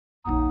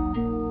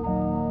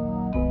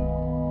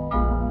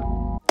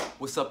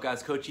What's up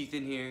guys, Coach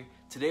Ethan here.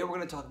 Today we're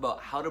going to talk about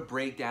how to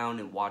break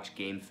down and watch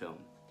game film.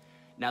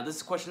 Now this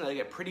is a question that I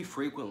get pretty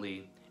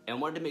frequently and I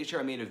wanted to make sure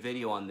I made a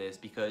video on this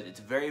because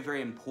it's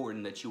very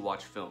important that you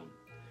watch film.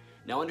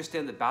 Now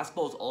understand that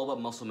basketball is all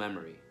about muscle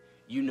memory.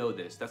 You know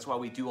this, that's why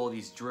we do all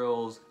these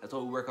drills, that's why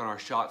we work on our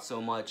shots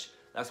so much,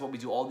 that's why we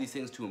do all these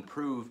things to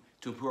improve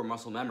our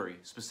muscle memory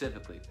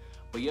specifically.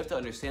 But you have to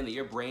understand that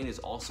your brain is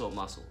also a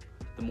muscle.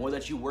 The more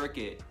that you work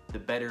it, the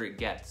better it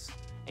gets.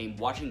 And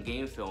watching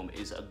game film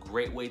is a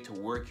great way to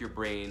work your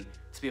brain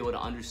to be able to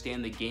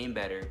understand the game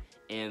better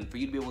and for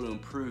you to be able to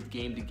improve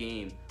game to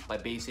game by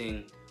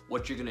basing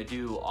what you're gonna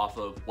do off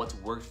of what's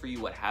worked for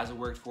you, what hasn't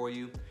worked for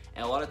you.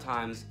 And a lot of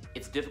times,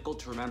 it's difficult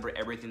to remember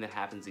everything that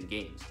happens in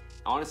games.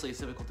 Honestly, it's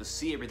difficult to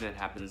see everything that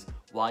happens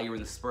while you're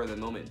in the spur of the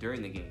moment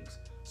during the games.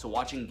 So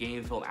watching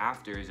game film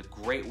after is a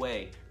great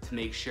way to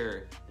make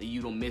sure that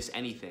you don't miss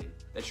anything,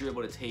 that you're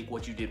able to take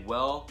what you did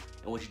well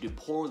and what you did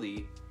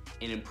poorly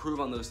and improve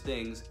on those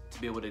things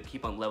to be able to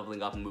keep on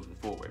leveling up and moving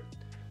forward.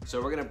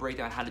 So we're gonna break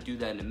down how to do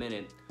that in a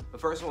minute.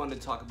 But first I wanted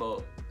to talk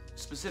about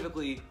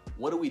specifically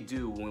what do we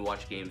do when we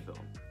watch game film,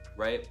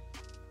 right?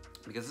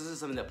 Because this is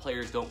something that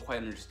players don't quite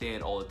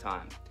understand all the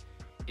time,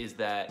 is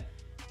that,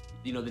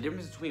 you know, the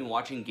difference between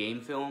watching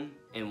game film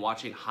and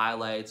watching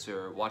highlights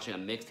or watching a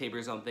mixtape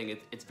or something,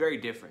 it's very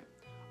different.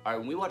 All right,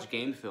 when we watch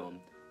game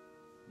film,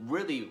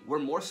 really, we're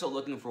more so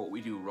looking for what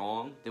we do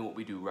wrong than what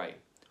we do right.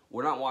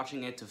 We're not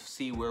watching it to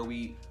see where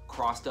we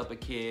crossed up a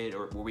kid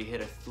or where we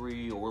hit a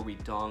three or where we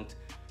dunked.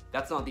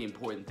 That's not the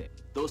important thing.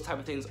 Those type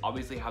of things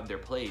obviously have their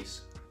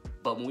place,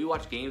 but when we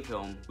watch game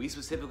film, we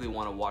specifically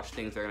want to watch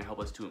things that are going to help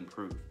us to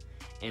improve.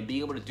 And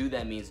being able to do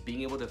that means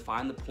being able to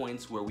find the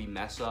points where we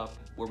mess up,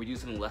 where we do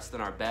something less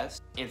than our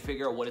best, and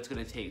figure out what it's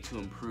going to take to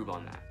improve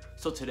on that.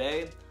 So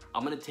today,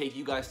 I'm going to take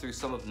you guys through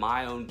some of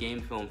my own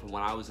game film from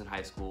when I was in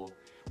high school.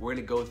 We're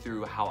gonna go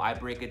through how I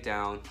break it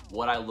down,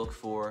 what I look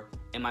for,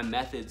 and my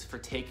methods for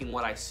taking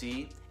what I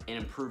see and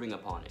improving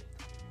upon it.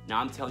 Now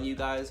I'm telling you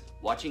guys,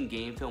 watching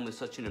game film is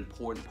such an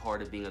important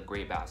part of being a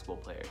great basketball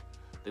player.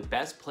 The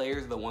best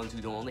players are the ones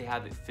who don't only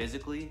have it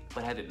physically,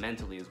 but have it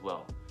mentally as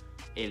well.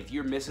 And if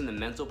you're missing the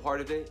mental part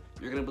of it,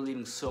 you're gonna be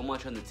leaving so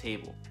much on the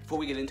table. Before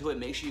we get into it,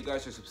 make sure you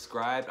guys are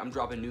subscribed. I'm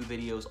dropping new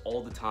videos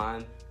all the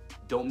time.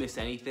 Don't miss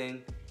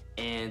anything.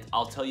 And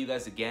I'll tell you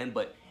guys again,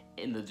 but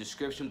in the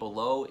description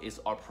below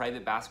is our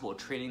private basketball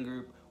training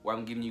group where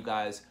I'm giving you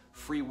guys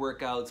free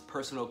workouts,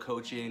 personal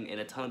coaching, and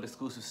a ton of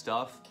exclusive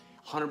stuff.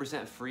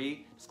 100%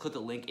 free. Just click the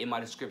link in my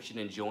description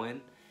and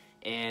join.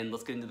 And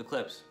let's get into the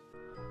clips.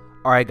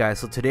 Alright guys,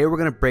 so today we're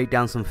going to break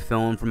down some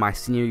film from my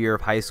senior year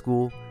of high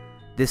school.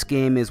 This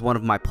game is one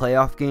of my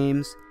playoff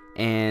games,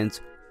 and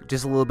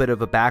just a little bit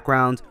of a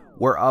background.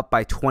 We're up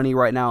by 20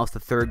 right now. It's the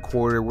third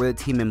quarter. We're the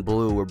team in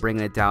blue. We're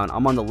bringing it down.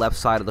 I'm on the left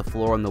side of the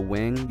floor on the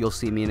wing. You'll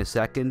see me in a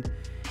second.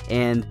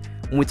 And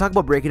when we talk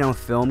about breaking down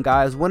film,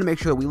 guys, we want to make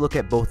sure that we look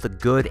at both the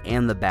good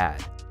and the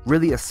bad.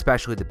 Really,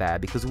 especially the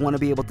bad, because we want to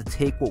be able to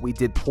take what we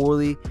did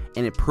poorly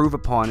and improve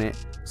upon it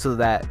so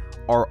that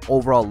our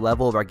overall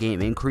level of our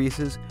game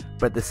increases.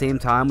 But at the same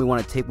time, we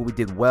want to take what we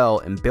did well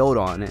and build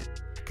on it,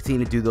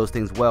 continue to do those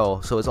things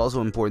well. So it's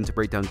also important to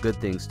break down good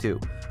things too.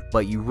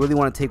 But you really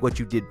want to take what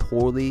you did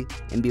poorly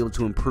and be able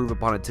to improve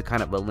upon it to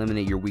kind of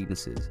eliminate your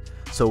weaknesses.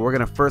 So we're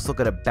going to first look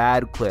at a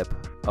bad clip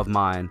of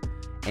mine,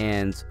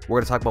 and we're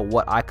going to talk about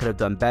what I could have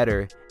done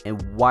better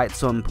and why it's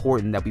so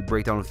important that we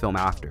break down the film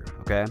after,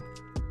 okay?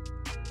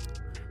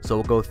 So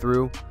we'll go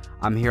through.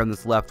 I'm here on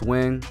this left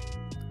wing,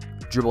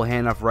 dribble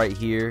handoff right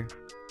here,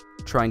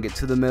 try and get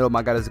to the middle.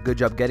 My guy does a good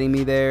job getting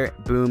me there.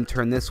 Boom,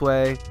 turn this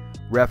way.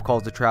 Ref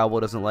calls the travel,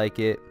 doesn't like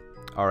it.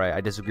 All right,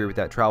 I disagree with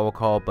that travel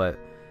call, but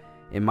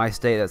in my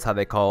state, that's how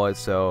they call it,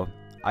 so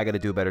I got to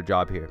do a better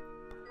job here.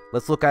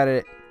 Let's look at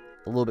it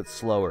a little bit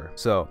slower.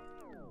 So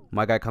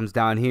my guy comes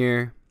down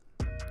here,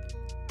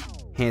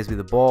 hands me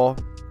the ball.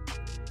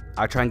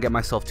 I try and get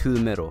myself to the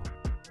middle,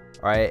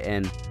 all right?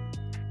 And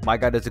my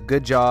guy does a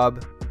good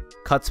job,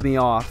 cuts me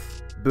off.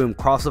 Boom,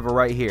 crossover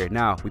right here.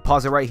 Now, we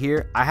pause it right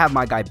here. I have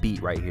my guy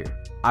beat right here.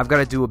 I've got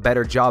to do a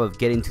better job of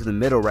getting to the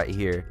middle right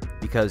here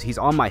because he's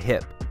on my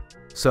hip.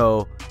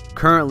 So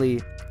currently,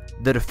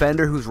 the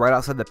defender who's right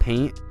outside the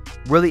paint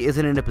really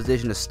isn't in a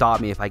position to stop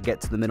me. If I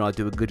get to the middle, I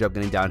do a good job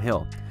getting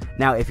downhill.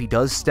 Now, if he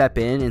does step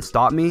in and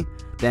stop me,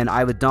 then I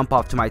have a dump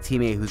off to my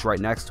teammate who's right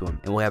next to him,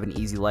 and we'll have an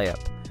easy layup.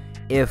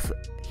 If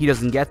he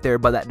doesn't get there,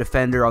 but that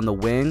defender on the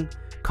wing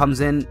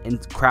comes in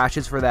and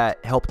crashes for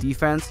that help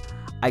defense,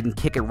 I can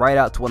kick it right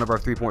out to one of our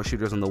three-point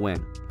shooters on the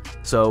wing.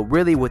 So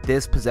really, with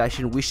this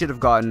possession, we should have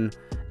gotten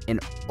an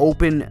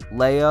open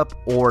layup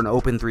or an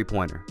open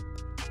three-pointer.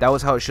 That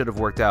was how it should have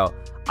worked out.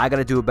 I got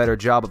to do a better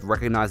job of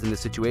recognizing the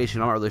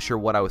situation. I'm not really sure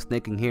what I was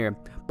thinking here.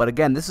 But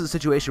again, this is a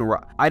situation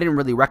where I didn't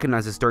really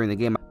recognize this during the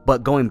game.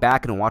 But going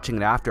back and watching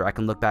it after, I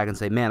can look back and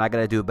say, man, I got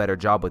to do a better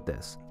job with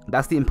this.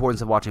 That's the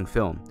importance of watching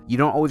film. You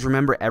don't always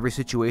remember every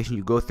situation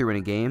you go through in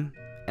a game.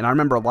 And I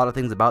remember a lot of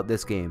things about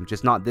this game,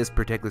 just not this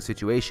particular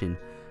situation.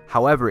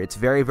 However, it's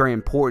very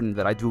important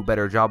that I do a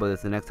better job of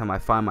this the next time I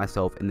find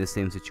myself in this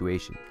same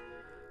situation.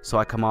 So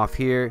I come off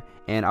here,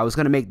 and I was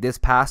going to make this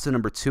pass to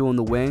number 2 on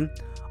the wing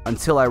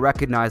until I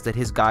recognized that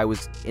his guy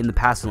was in the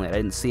passing lane. I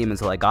didn't see him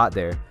until I got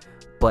there.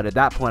 But at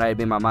that point, I had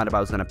made my mind up I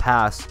was going to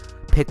pass,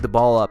 pick the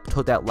ball up,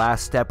 took that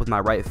last step with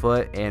my right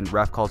foot, and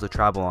ref calls a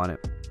travel on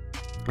it.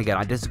 Again,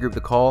 I disagree with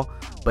the call,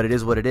 but it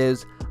is what it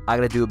is. I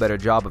got to do a better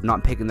job of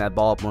not picking that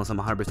ball up unless I'm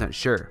 100%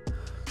 sure.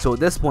 So at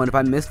this point, if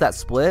I miss that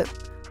split,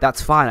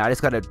 that's fine. I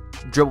just got to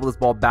dribble this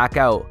ball back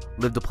out,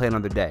 live to play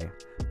another day.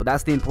 But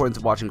that's the importance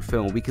of watching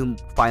film. We can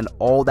find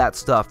all that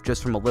stuff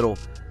just from a little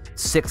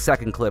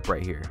 6-second clip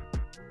right here.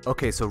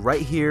 Okay, so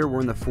right here, we're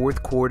in the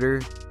 4th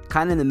quarter,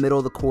 kind of in the middle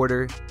of the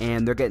quarter,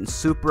 and they're getting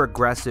super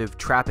aggressive,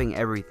 trapping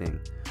everything.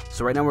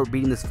 So right now we're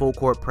beating this full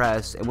court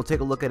press, and we'll take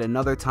a look at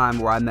another time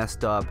where I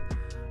messed up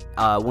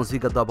once we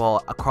got the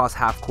ball across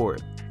half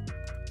court.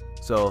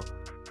 So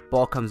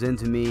ball comes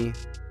into me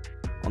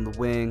on the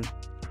wing,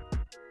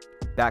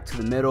 back to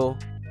the middle,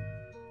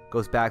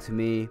 goes back to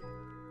me,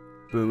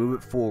 boom,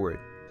 move it forward.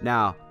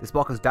 Now this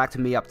ball comes back to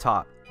me up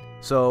top.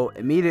 So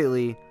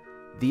immediately,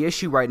 the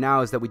issue right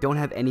now is that we don't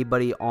have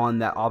anybody on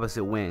that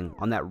opposite wing,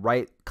 on that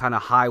right kind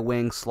of high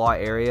wing slot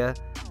area.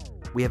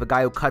 We have a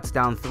guy who cuts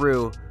down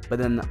through, but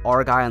then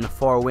our guy on the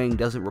far wing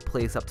doesn't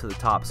replace up to the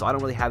top. So I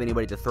don't really have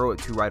anybody to throw it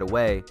to right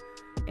away.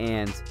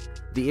 And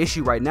the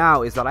issue right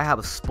now is that I have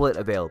a split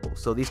available.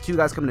 So these two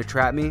guys coming to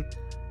trap me,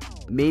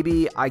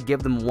 maybe I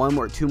give them 1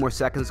 or 2 more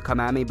seconds to come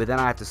at me, but then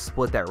I have to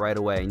split that right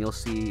away. And you'll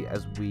see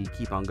as we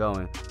keep on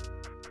going.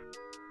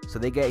 So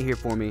they get here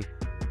for me,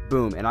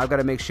 boom. And I've got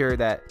to make sure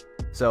that,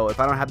 so if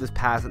I don't have this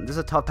pass, this is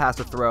a tough pass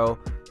to throw.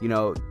 You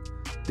know,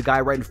 the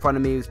guy right in front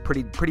of me is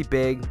pretty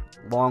big,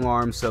 long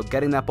arms. So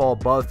getting that ball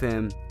above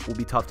him will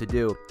be tough to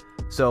do.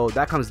 So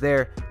that comes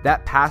there.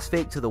 That pass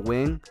fake to the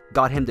wing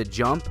got him to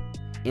jump.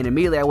 And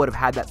immediately I would have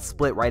had that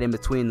split right in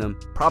between them.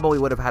 Probably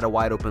would have had a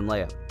wide open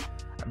layup.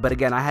 But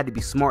again, I had to be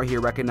smart here,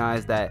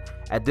 recognize that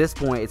at this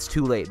point it's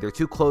too late. They're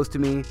too close to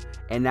me,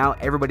 and now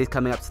everybody's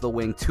coming up to the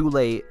wing too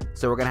late.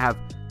 So we're going to have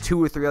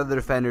 2 or 3 other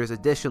defenders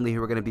additionally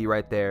who are going to be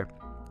right there.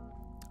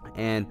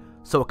 And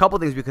so a couple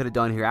things we could have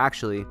done here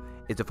actually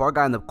is if our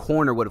guy in the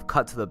corner would have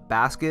cut to the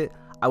basket,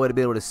 I would have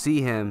been able to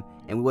see him,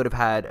 and we would have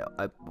had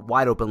a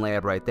wide open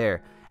layup right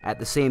there. At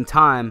the same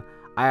time,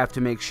 I have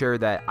to make sure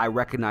that I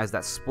recognize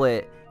that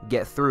split,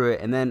 get through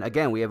it, and then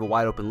again we have a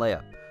wide open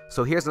layup.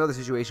 So here's another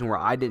situation where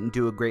I didn't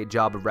do a great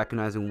job of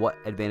recognizing what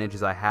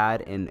advantages I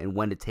had and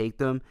when to take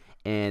them,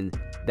 and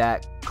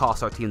that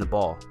cost our team the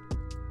ball.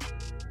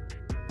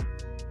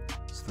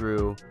 It's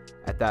through.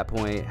 At that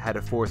point, had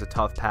to force a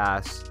tough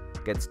pass,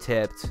 gets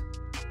tipped,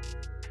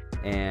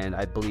 and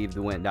I believe it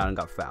went down and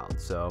got fouled.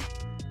 So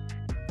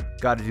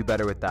got to do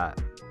better with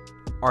that.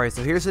 Alright,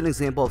 so here's an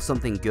example of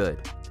something good.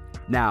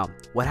 Now,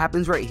 what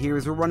happens right here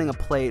is we're running a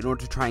play in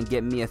order to try and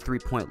get me a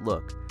 3-point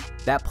look.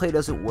 That play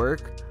doesn't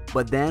work,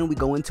 but then we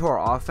go into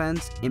our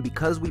offense, and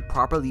because we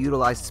properly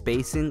utilize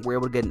spacing, we're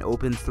able to get an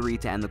open 3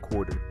 to end the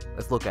quarter.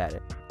 Let's look at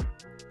it.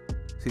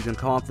 So he's going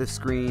to come off this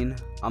screen.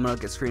 I'm going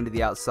to get screened to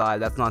the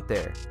outside. That's not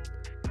there.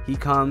 He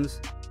comes,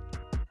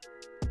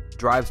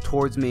 drives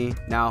towards me.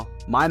 Now,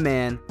 my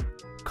man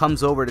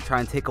comes over to try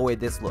and take away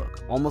this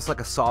look, almost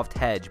like a soft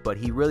hedge, but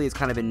he really is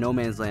kind of in no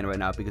man's land right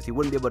now because he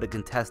wouldn't be able to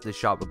contest this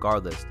shot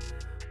regardless.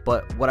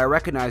 But what I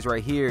recognize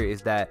right here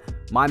is that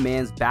my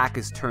man's back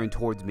is turned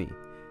towards me.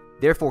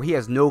 Therefore, he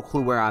has no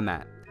clue where I'm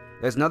at.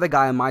 There's another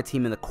guy on my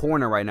team in the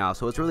corner right now,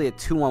 so it's really a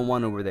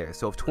 2-on-1 over there.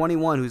 So if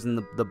 21, who's in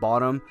the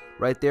bottom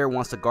right there,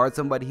 wants to guard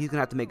somebody, he's going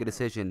to have to make a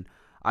decision,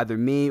 either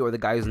me or the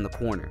guy who's in the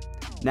corner.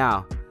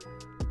 Now,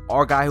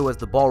 our guy who has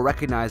the ball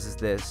recognizes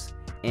this,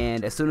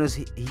 and as soon as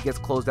he gets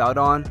closed out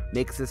on,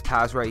 makes this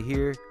pass right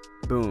here,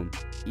 boom,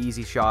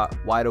 easy shot,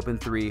 wide open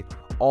 3,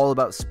 all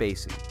about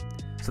spacing.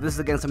 So this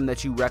is again something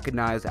that you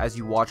recognize as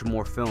you watch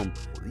more film.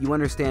 You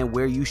understand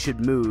where you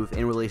should move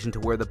in relation to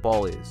where the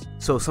ball is.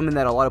 So something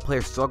that a lot of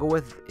players struggle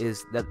with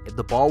is that if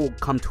the ball will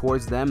come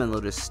towards them and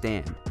they'll just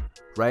stand,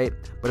 right?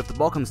 But if the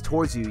ball comes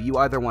towards you, you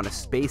either want to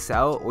space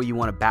out or you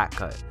want to back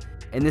cut.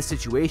 In this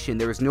situation,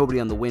 there was nobody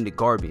on the wing to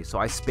guard me, so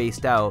I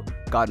spaced out,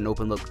 got an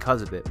open look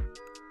because of it.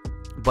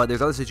 But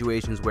there's other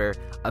situations where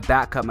a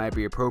back cut might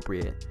be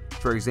appropriate.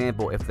 For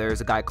example, if there's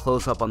a guy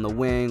close up on the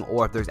wing,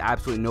 or if there's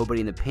absolutely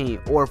nobody in the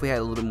paint, or if we had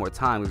a little bit more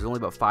time. There's only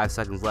about 5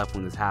 seconds left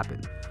when this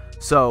happened.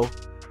 So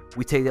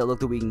we take that look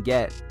that we can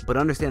get, but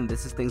understand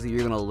this is things that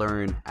you're going to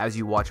learn as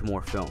you watch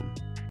more film.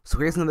 So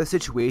here's another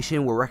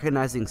situation where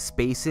recognizing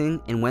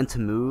spacing and when to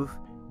move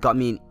got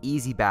me an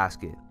easy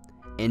basket.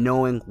 And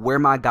knowing where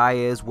my guy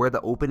is, where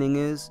the opening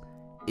is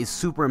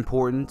super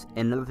important,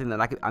 and another thing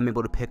that I'm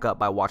able to pick up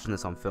by watching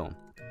this on film.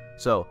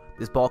 So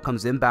this ball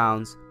comes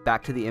inbounds,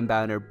 back to the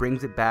inbounder,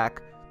 brings it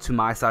back to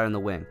my side on the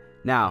wing.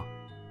 Now,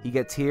 he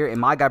gets here, and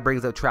my guy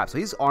brings up trap. So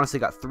he's honestly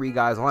got 3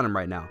 guys on him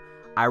right now.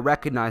 I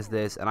recognize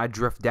this, and I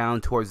drift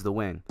down towards the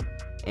wing.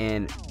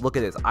 And look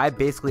at this. I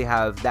basically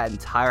have that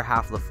entire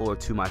half of the floor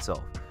to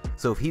myself.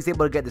 So if he's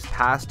able to get this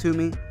pass to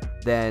me,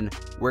 then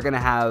we're going to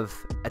have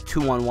a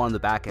 2-on-1 on the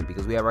back end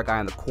because we have our guy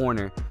in the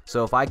corner.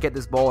 So if I get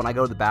this ball and I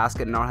go to the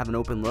basket and I don't have an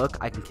open look,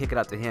 I can kick it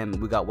out to him,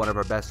 and we got one of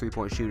our best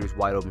 3-point shooters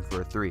wide open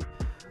for a 3.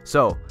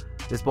 So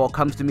this ball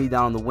comes to me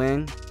down on the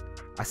wing.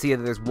 I see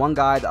that there's one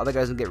guy, the other guy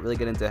doesn't really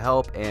get into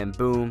help, and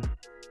boom,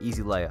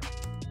 easy layup.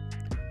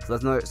 So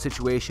that's another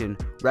situation,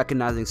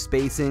 recognizing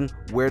spacing,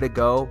 where to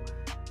go.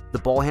 The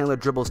ball handler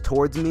dribbles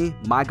towards me,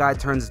 my guy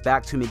turns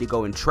back to me to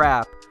go and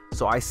trap,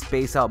 so I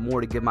space out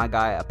more to give my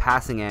guy a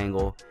passing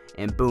angle,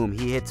 and boom,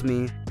 he hits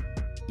me,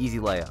 easy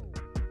layup.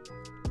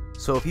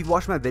 So if you've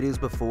watched my videos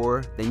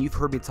before, then you've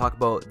heard me talk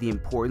about the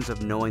importance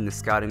of knowing the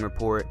scouting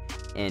report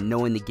and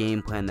knowing the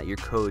game plan that your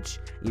coach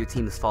and your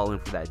team is following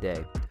for that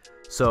day.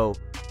 So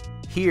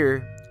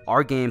here,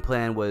 our game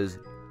plan was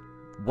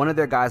one of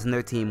their guys on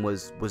their team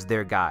was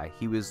their guy.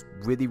 He was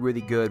really,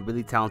 really good,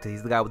 really talented.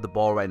 He's the guy with the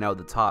ball right now at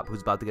the top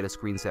who's about to get a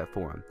screen set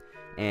for him.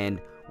 And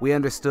we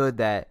understood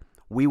that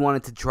we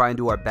wanted to try and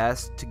do our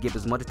best to give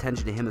as much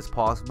attention to him as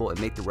possible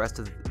and make the rest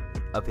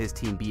of his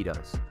team beat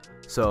us.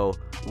 So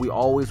we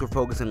always were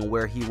focusing on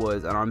where he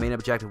was, and our main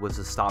objective was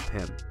to stop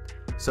him.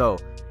 So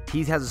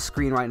he has a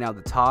screen right now at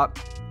the top,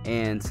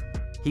 and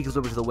he goes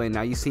over to the wing.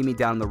 Now you see me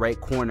down in the right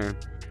corner,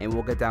 and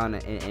we'll get down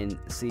and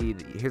see,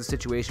 here's a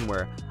situation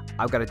where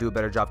I've got to do a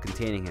better job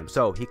containing him.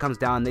 So he comes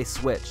down, they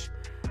switch.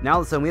 Now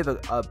all of a sudden we have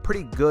a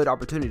pretty good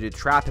opportunity to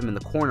trap him in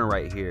the corner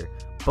right here,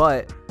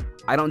 but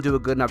I don't do a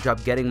good enough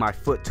job getting my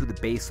foot to the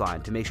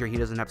baseline to make sure he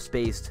doesn't have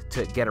space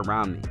to get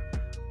around me,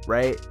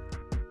 right?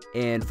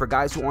 And for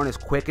guys who aren't as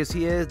quick as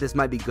he is, this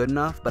might be good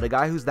enough, but a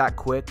guy who's that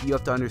quick, you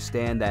have to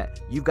understand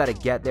that you've got to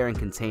get there and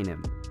contain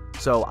him.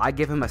 So I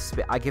give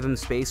him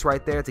space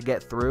right there to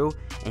get through,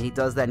 and he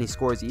does that and he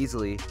scores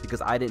easily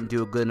because I didn't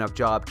do a good enough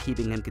job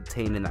keeping him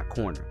contained in that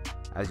corner,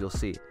 as you'll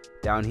see.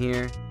 Down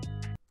here,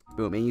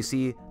 boom, and you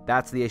see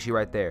that's the issue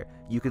right there.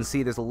 You can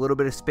see there's a little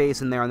bit of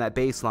space in there on that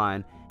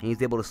baseline, and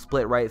he's able to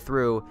split right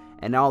through,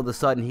 and now all of a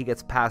sudden he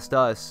gets past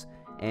us,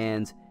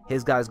 and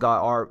his guys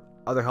got our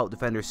other help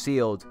defender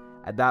sealed.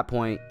 At that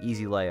point,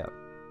 easy layup.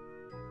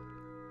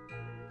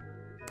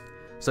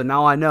 So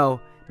now I know,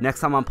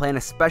 next time I'm playing,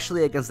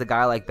 especially against a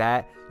guy like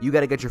that, you got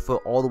to get your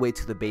foot all the way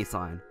to the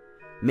baseline.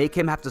 Make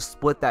him have to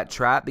split that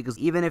trap, because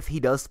even if he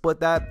does split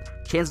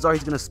that, chances are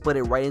he's going to split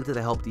it right into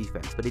the help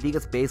defense. But if he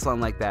gets baseline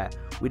like that,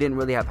 we didn't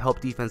really have help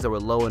defense that were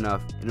low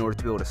enough in order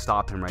to be able to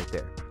stop him right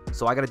there.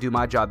 So I got to do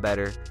my job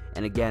better.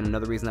 And again,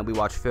 another reason that we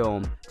watch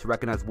film, to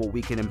recognize what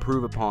we can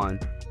improve upon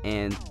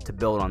and to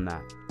build on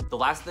that. The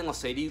last thing I'll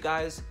say to you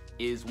guys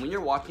is when you're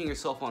watching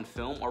yourself on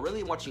film, or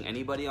really watching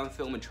anybody on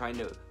film and trying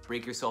to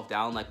break yourself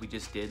down like we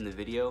just did in the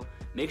video,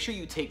 make sure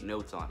you take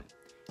notes on it.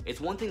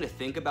 It's one thing to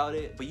think about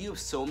it, but you have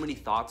so many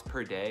thoughts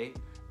per day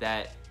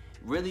that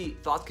really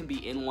thoughts can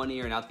be in one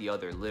ear and out the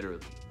other, literally,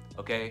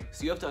 okay?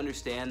 So you have to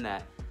understand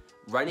that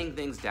writing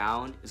things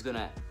down is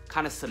gonna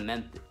kind of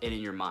cement it in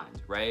your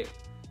mind, right?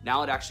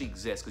 Now it actually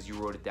exists because you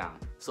wrote it down.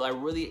 So I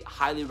really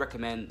highly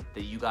recommend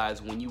that you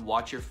guys, when you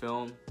watch your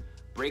film,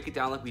 break it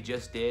down like we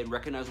just did,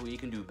 recognize what you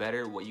can do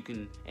better, what you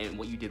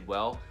did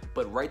well,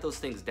 but write those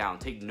things down,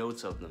 take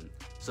notes of them.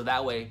 So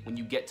that way, when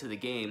you get to the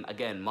game,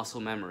 again, muscle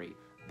memory,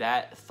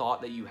 that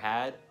thought that you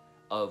had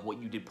of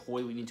what you did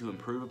poorly, what you need to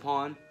improve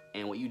upon,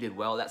 and what you did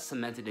well, that's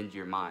cemented into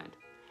your mind.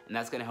 And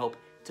that's gonna help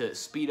to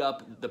speed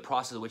up the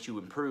process of which you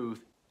improve,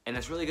 and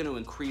that's really gonna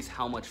increase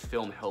how much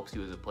film helps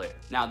you as a player.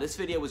 Now, this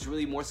video was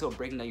really more so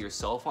breaking down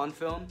yourself on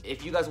film.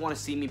 If you guys wanna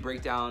see me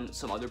break down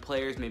some other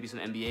players, maybe some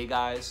NBA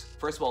guys,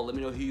 first of all, let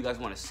me know who you guys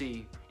wanna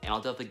see, and I'll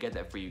definitely get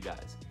that for you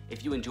guys.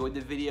 If you enjoyed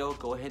the video,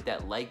 go ahead and hit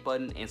that like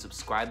button and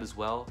subscribe as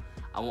well.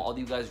 I want all of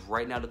you guys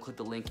right now to click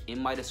the link in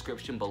my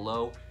description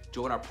below,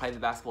 join our private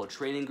basketball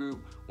training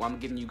group, where I'm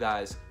giving you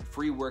guys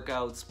free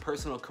workouts,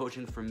 personal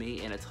coaching from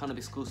me, and a ton of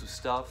exclusive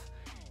stuff.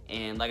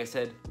 And like I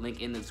said,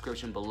 link in the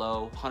description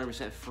below,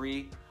 100%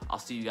 free. I'll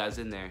see you guys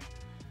in there.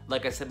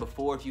 Like I said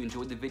before, if you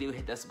enjoyed the video,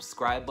 hit that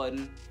subscribe button,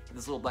 hit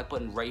this little black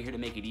button right here to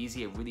make it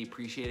easy. I really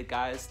appreciate it,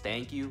 guys.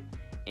 Thank you.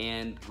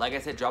 And like I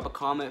said, drop a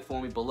comment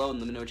for me below and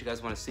let me know what you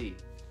guys want to see.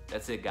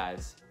 That's it,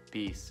 guys.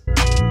 Peace.